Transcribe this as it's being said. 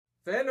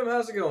Fandom,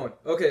 how's it going?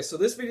 Okay, so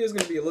this video is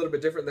going to be a little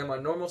bit different than my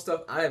normal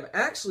stuff. I am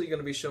actually going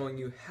to be showing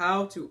you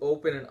how to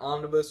open an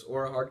omnibus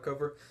or a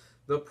hardcover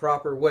the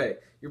proper way.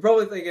 You're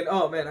probably thinking,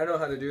 oh man, I know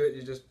how to do it.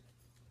 You just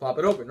pop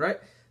it open, right?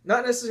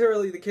 Not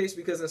necessarily the case,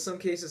 because in some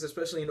cases,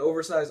 especially an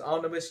oversized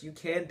omnibus, you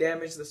can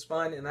damage the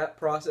spine in that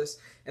process.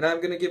 And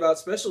I'm going to give out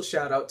special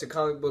shout out to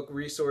comic book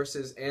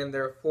resources and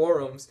their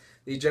forums,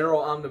 the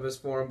General Omnibus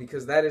forum,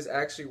 because that is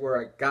actually where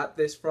I got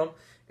this from,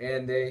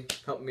 and they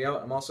helped me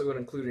out. I'm also going to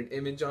include an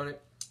image on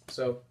it.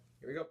 So,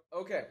 here we go.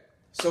 Okay,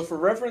 so for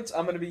reference,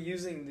 I'm going to be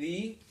using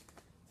the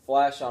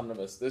Flash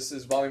Omnibus. This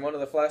is volume 1 of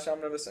the Flash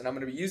Omnibus, and I'm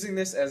going to be using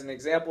this as an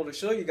example to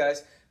show you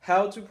guys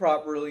how to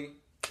properly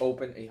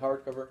open a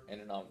hardcover and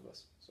an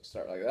omnibus. So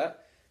start like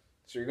that.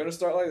 So you're going to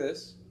start like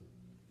this,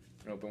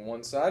 and open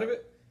one side of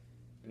it,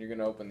 and you're going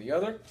to open the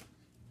other.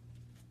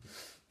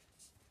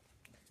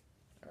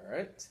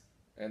 Alright,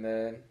 and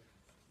then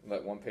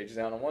let one page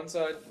down on one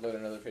side, let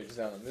another page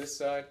down on this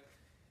side,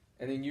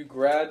 and then you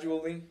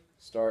gradually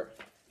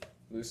start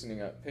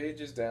loosening up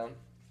pages down.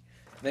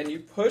 Then you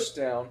push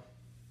down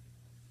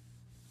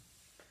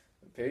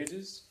the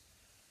pages.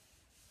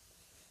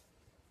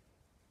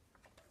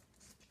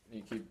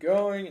 You keep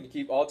going and you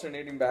keep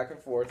alternating back and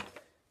forth.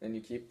 Then you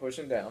keep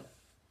pushing down.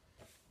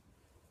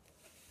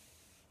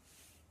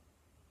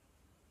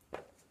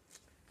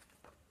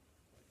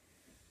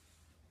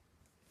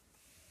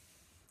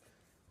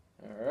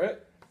 Alright.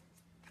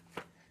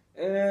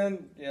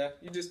 And yeah,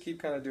 you just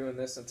keep kind of doing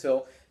this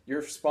until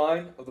your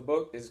spine of the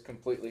book is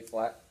completely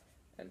flat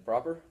and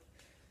proper.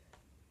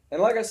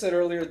 And like I said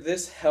earlier,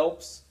 this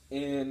helps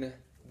in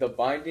the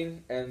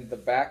binding and the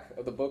back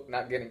of the book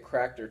not getting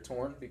cracked or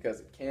torn, because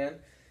it can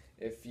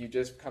if you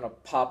just kind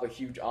of pop a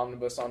huge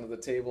omnibus onto the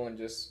table and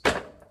just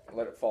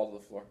let it fall to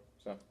the floor.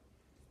 So,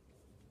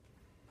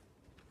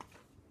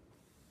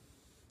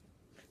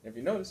 if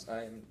you notice,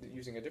 I am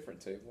using a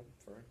different table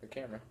for the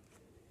camera.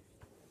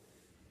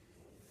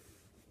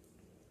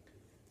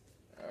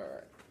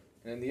 Alright.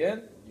 And in the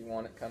end, you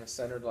want it kind of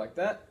centered like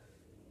that.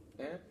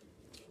 And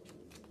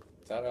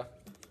ta-da.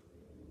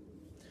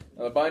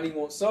 Now the binding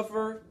won't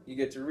suffer. You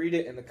get to read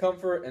it in the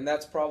comfort, and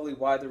that's probably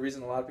why the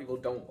reason a lot of people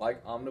don't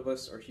like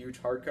omnibus or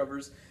huge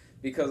hardcovers,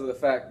 because of the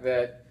fact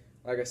that,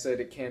 like I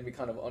said, it can be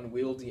kind of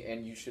unwieldy,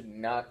 and you should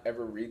not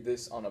ever read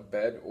this on a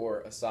bed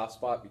or a soft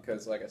spot,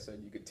 because, like I said,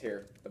 you could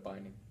tear the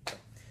binding. So,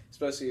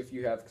 especially if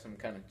you have some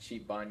kind of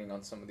cheap binding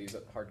on some of these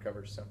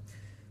hardcovers. So,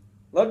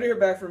 love to hear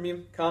back from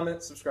you.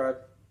 Comment, subscribe.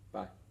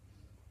 Bye.